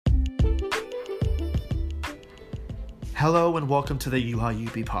Hello and welcome to the Yuha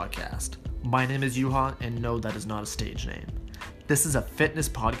UP podcast. My name is Yuha, and no, that is not a stage name. This is a fitness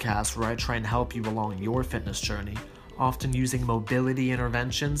podcast where I try and help you along your fitness journey, often using mobility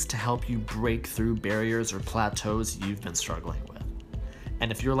interventions to help you break through barriers or plateaus you've been struggling with.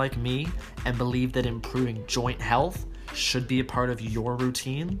 And if you're like me and believe that improving joint health should be a part of your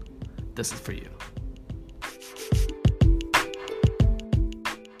routine, this is for you.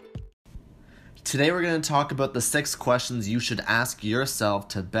 Today we're going to talk about the 6 questions you should ask yourself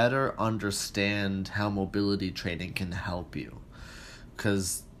to better understand how mobility training can help you.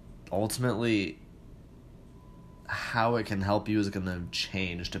 Because ultimately, how it can help you is going to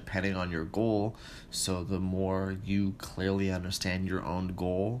change depending on your goal. So the more you clearly understand your own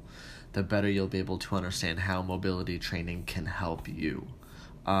goal, the better you'll be able to understand how mobility training can help you.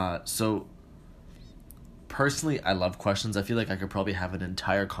 Personally, I love questions. I feel like I could probably have an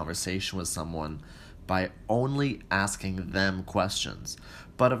entire conversation with someone by only asking them questions.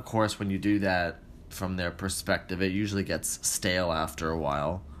 But of course, when you do that from their perspective, it usually gets stale after a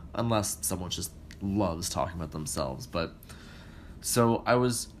while, unless someone just loves talking about themselves. So I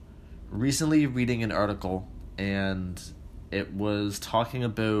was recently reading an article, and it was talking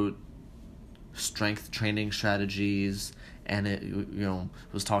about strength training strategies, and it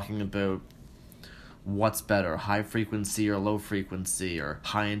was talking about what's better, high frequency or low frequency, or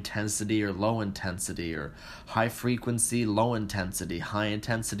high intensity or low intensity, or high frequency, low intensity, high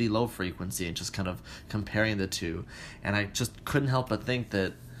intensity, low frequency, and just kind of comparing the two. And I just couldn't help but think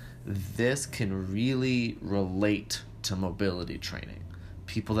that this can really relate to mobility training.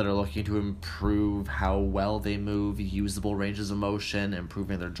 People that are looking to improve how well they move, usable ranges of motion,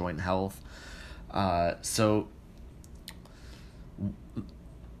 improving their joint health.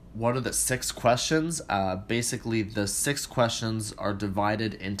 What are the 6 questions? Basically, the 6 questions are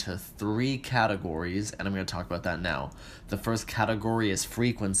divided into 3 categories, and I'm going to talk about that now. The first category is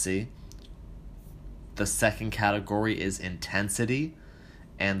frequency. The second category is intensity,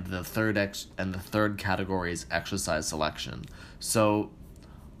 and the third category is exercise selection. So,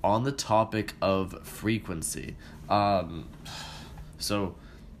 on the topic of frequency,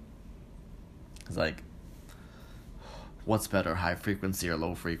 what's better, high frequency or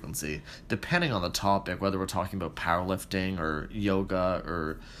low frequency? Depending on the topic, whether we're talking about powerlifting or yoga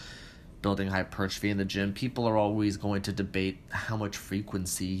or building hypertrophy in the gym, people are always going to debate how much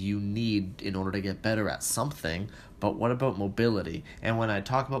frequency you need in order to get better at something. But what about mobility? And when I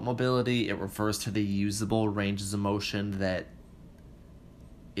talk about mobility, it refers to the usable ranges of motion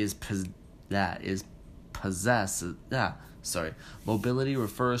Mobility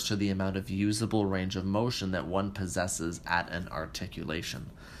refers to the amount of usable range of motion that one possesses at an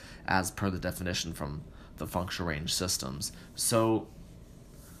articulation, as per the definition from the functional range systems. So,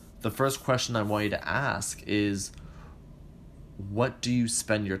 the first question I want you to ask is, what do you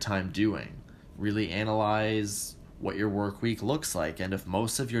spend your time doing? Really analyze what your work week looks like, and if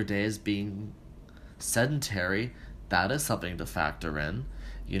most of your day is being sedentary, that is something to factor in.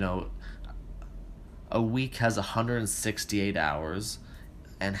 A week has 168 hours,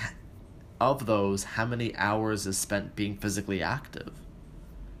 and of those, how many hours is spent being physically active?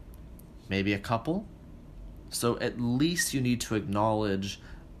 Maybe a couple? So at least you need to acknowledge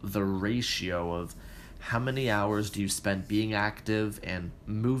the ratio of how many hours do you spend being active and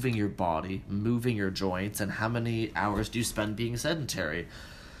moving your body, moving your joints, and how many hours do you spend being sedentary?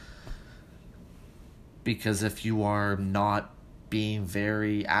 Because if you are not being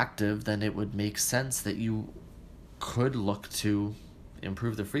very active, then it would make sense that you could look to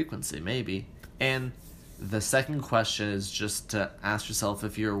improve the frequency, maybe. And the second question is just to ask yourself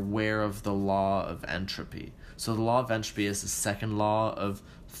if you're aware of the law of entropy. So the law of entropy is the second law of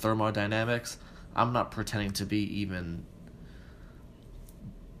thermodynamics. I'm not pretending to be even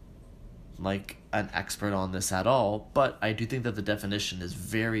like an expert on this at all, but I do think that the definition is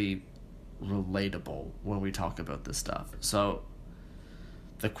very relatable when we talk about this stuff. So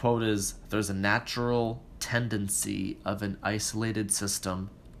the quote is, there's a natural tendency of an isolated system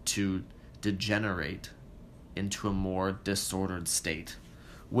to degenerate into a more disordered state,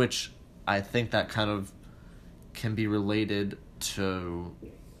 which I think that kind of can be related to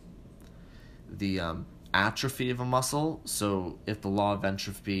the atrophy of a muscle. So if the law of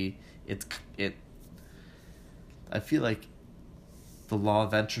entropy, I feel like the law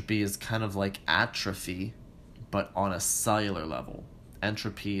of entropy is kind of like atrophy, but on a cellular level.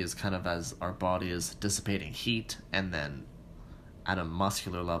 Entropy is kind of as our body is dissipating heat, and then at a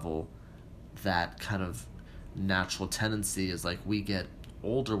muscular level, that kind of natural tendency is like we get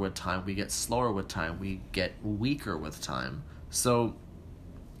older with time, we get slower with time, we get weaker with time. So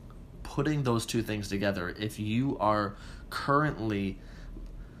putting those two things together, if you are currently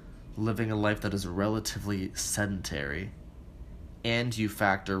living a life that is relatively sedentary, and you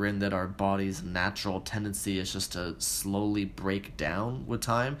factor in that our body's natural tendency is just to slowly break down with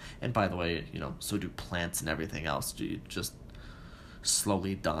time, and by the way, so do plants and everything else, just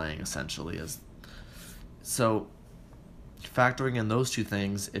slowly dying essentially. So factoring in those two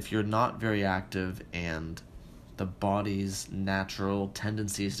things, if you're not very active and the body's natural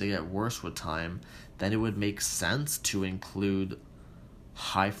tendencies to get worse with time, then it would make sense to include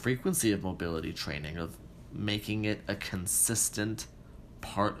high frequency of mobility training, of making it a consistent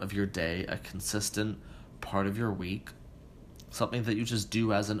part of your day, a consistent part of your week, something that you just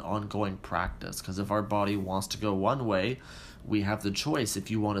do as an ongoing practice. Because if our body wants to go one way, we have the choice. If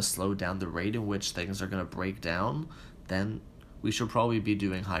you want to slow down the rate in which things are going to break down, then we should probably be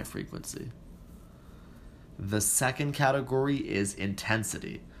doing high frequency. The second category is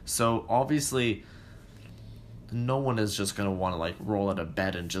intensity. So obviously, no one is just going to want to roll out of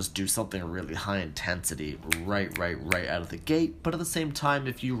bed and just do something really high intensity right out of the gate. But at the same time,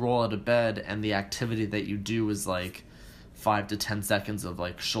 if you roll out of bed and the activity that you do is 5 to 10 seconds of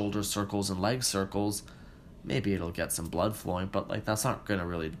shoulder circles and leg circles, maybe it'll get some blood flowing, but that's not going to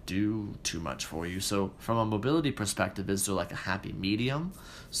really do too much for you. So from a mobility perspective, is there a happy medium?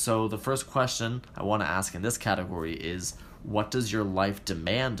 So the first question I want to ask in this category is, what does your life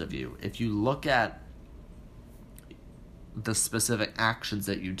demand of you? If you look at the specific actions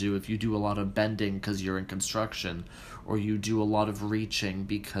that you do, if you do a lot of bending because you're in construction, or you do a lot of reaching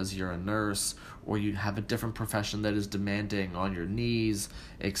because you're a nurse, or you have a different profession that is demanding on your knees,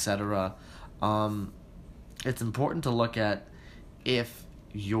 etc., it's important to look at if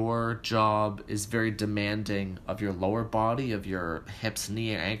your job is very demanding of your lower body, of your hips,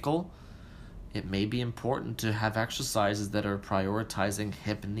 knee, and ankle. It may be important to have exercises that are prioritizing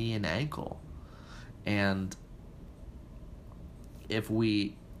hip, knee, and ankle. And if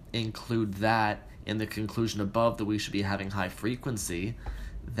we include that in the conclusion above that we should be having high frequency,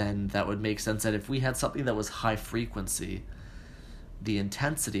 then that would make sense that if we had something that was high frequency, the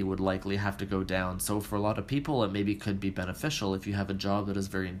intensity would likely have to go down. So for a lot of people, it maybe could be beneficial if you have a job that is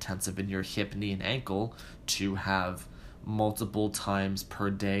very intensive in your hip, knee, and ankle to have multiple times per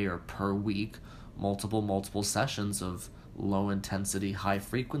day or per week, multiple sessions of low intensity, high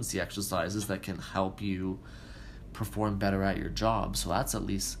frequency exercises that can help you perform better at your job. So that's at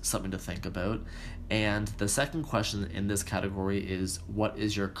least something to think about. And the second question in this category is, what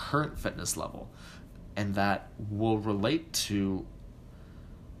is your current fitness level? And that will relate to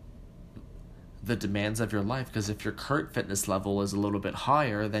the demands of your life, because if your current fitness level is a little bit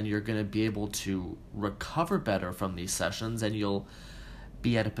higher, then you're going to be able to recover better from these sessions, and you'll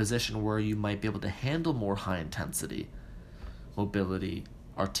be at a position where you might be able to handle more high intensity mobility,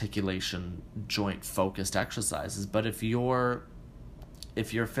 articulation, joint focused exercises. But if your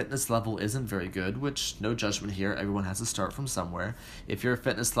fitness level isn't very good, which no judgment here, everyone has to start from somewhere. If your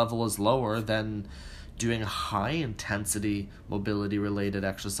fitness level is lower, then doing high intensity mobility related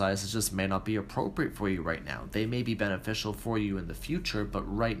exercises just may not be appropriate for you right now. They may be beneficial for you in the future, but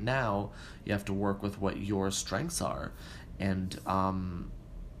right now you have to work with what your strengths are. And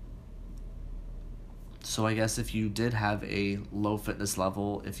so I guess if you did have a low fitness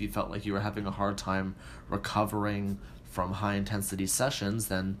level, if you felt like you were having a hard time recovering from high intensity sessions,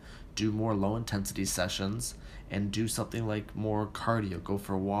 then do more low intensity sessions and do something like more cardio, go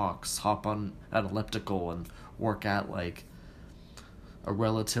for walks, hop on an elliptical and work at a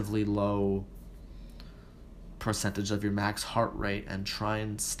relatively low percentage of your max heart rate and try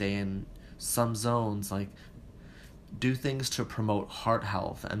and stay in some zones. Do things to promote heart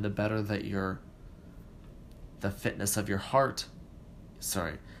health, and the better that the fitness of your heart,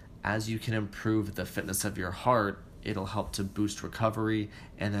 as you can improve the fitness of your heart, it'll help to boost recovery,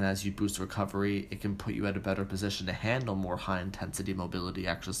 and then as you boost recovery, it can put you at a better position to handle more high-intensity mobility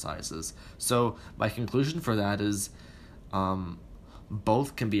exercises. So my conclusion for that is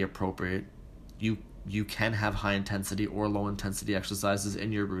both can be appropriate. You can have high-intensity or low-intensity exercises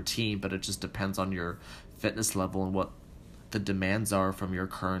in your routine, but it just depends on your fitness level and what the demands are from your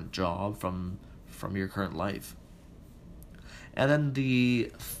current job, from your current life. And then the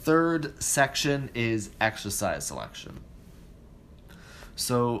third section is exercise selection.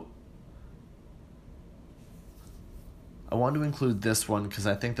 So I want to include this one because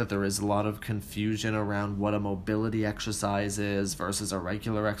I think that there is a lot of confusion around what a mobility exercise is versus a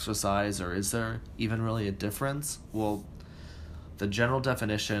regular exercise, or is there even really a difference? Well, the general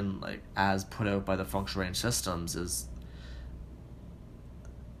definition, as put out by the Functional Range Systems, is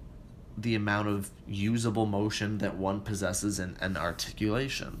the amount of usable motion that one possesses in an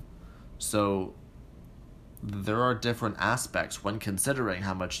articulation. So there are different aspects when considering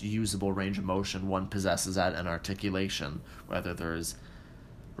how much usable range of motion one possesses at an articulation, whether there's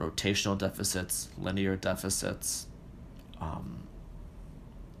rotational deficits, linear deficits,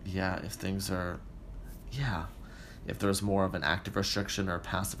 if things are, if there's more of an active restriction or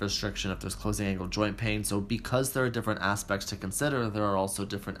passive restriction, if there's closing angle joint pain. So because there are different aspects to consider, there are also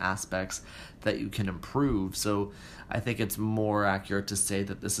different aspects that you can improve. So I think it's more accurate to say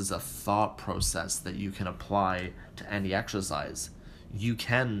that this is a thought process that you can apply to any exercise. You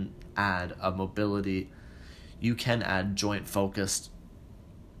can add a mobility, you can add joint focused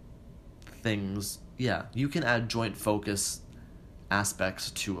things. You can add joint focused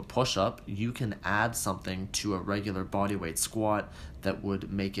aspects to a push-up. You can add something to a regular bodyweight squat that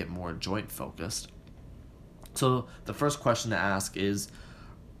would make it more joint focused. So the first question to ask is,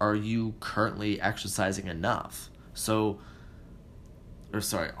 are you currently exercising enough? Are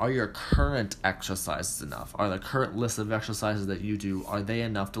your current exercises enough? Are the current list of exercises that you do, are they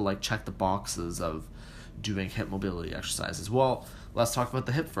enough to check the boxes of doing hip mobility exercises? Well, let's talk about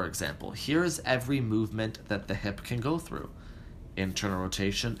the hip, for example. Here's every movement that the hip can go through. Internal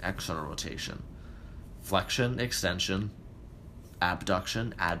rotation, external rotation, flexion, extension,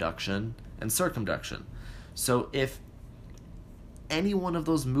 abduction, adduction, and circumduction. So if any one of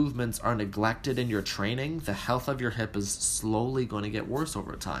those movements are neglected in your training, the health of your hip is slowly going to get worse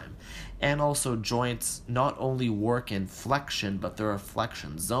over time. And also joints not only work in flexion, but there are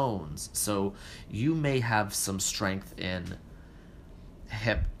flexion zones. So you may have some strength in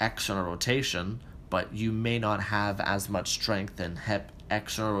hip external rotation, but you may not have as much strength in hip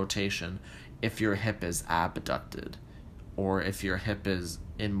external rotation if your hip is abducted or if your hip is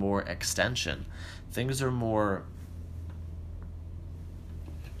in more extension. Things are more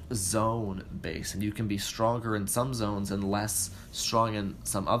zone based, and you can be stronger in some zones and less strong in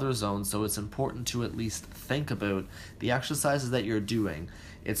some other zones. So it's important to at least think about the exercises that you're doing.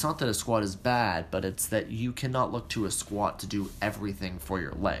 It's not that a squat is bad, but it's that you cannot look to a squat to do everything for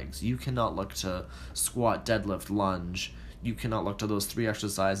your legs. You cannot look to squat, deadlift, lunge. You cannot look to those 3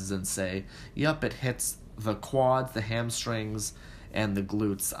 exercises and say, yep, it hits the quads, the hamstrings, and the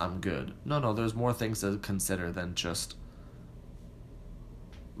glutes, I'm good. No, there's more things to consider than just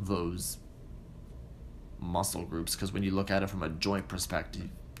those muscle groups, because when you look at it from a joint perspective,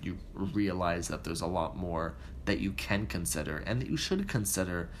 you realize that there's a lot more that you can consider and that you should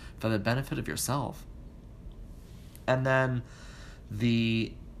consider for the benefit of yourself. And then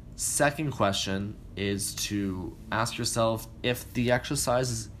the second question is to ask yourself if the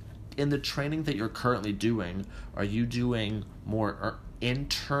exercises in the training that you're currently doing, are you doing more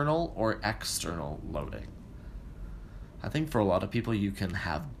internal or external loading? I think for a lot of people you can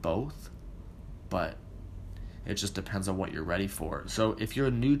have both, but it just depends on what you're ready for. So if you're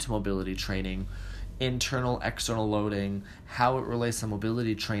new to mobility training, internal, external loading, how it relates to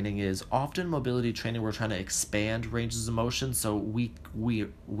mobility training is often mobility training we're trying to expand ranges of motion, so we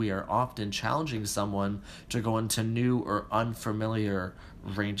are often challenging someone to go into new or unfamiliar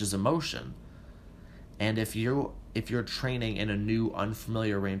ranges of motion. And if you're training in a new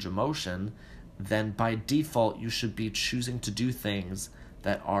unfamiliar range of motion, then by default you should be choosing to do things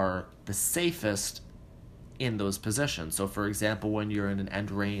that are the safest in those positions. So for example, when you're in an end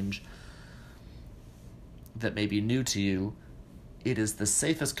range that may be new to you, it is the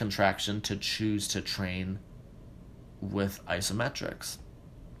safest contraction to choose to train with isometrics.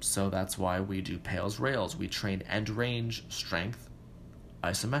 So that's why we do Pales rails. We train end range strength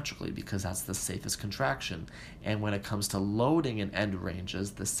isometrically because that's the safest contraction. And when it comes to loading in end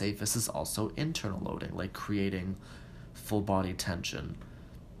ranges, the safest is also internal loading, like creating full body tension,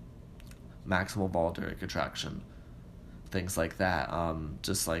 maximal voluntary contraction, things like that.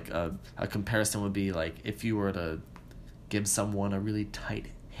 Just like a comparison would be like if you were to give someone a really tight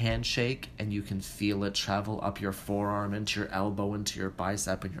handshake and you can feel it travel up your forearm into your elbow, into your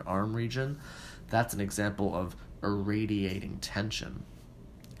bicep and your arm region, that's an example of irradiating tension.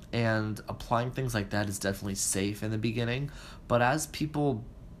 And applying things like that is definitely safe in the beginning, but as people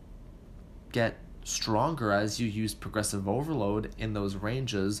get stronger, as you use progressive overload in those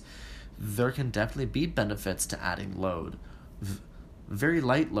ranges, there can definitely be benefits to adding load. Very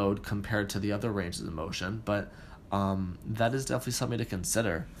light load compared to the other ranges of motion, but that is definitely something to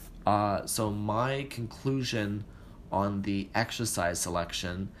consider. So my conclusion on the exercise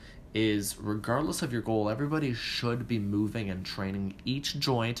selection is, regardless of your goal, everybody should be moving and training each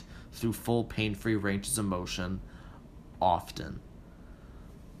joint through full pain-free ranges of motion often.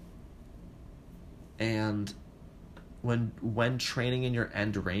 And when training in your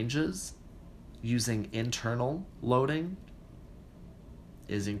end ranges, using internal loading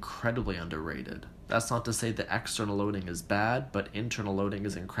is incredibly underrated. That's not to say that external loading is bad, but internal loading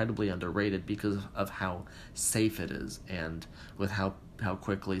is incredibly underrated because of how safe it is, and with how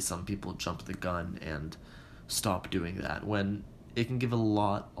quickly some people jump the gun and stop doing that, when it can give a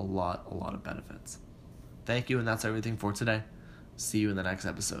lot of benefits. Thank you, and that's everything for today. See you in the next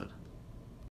episode.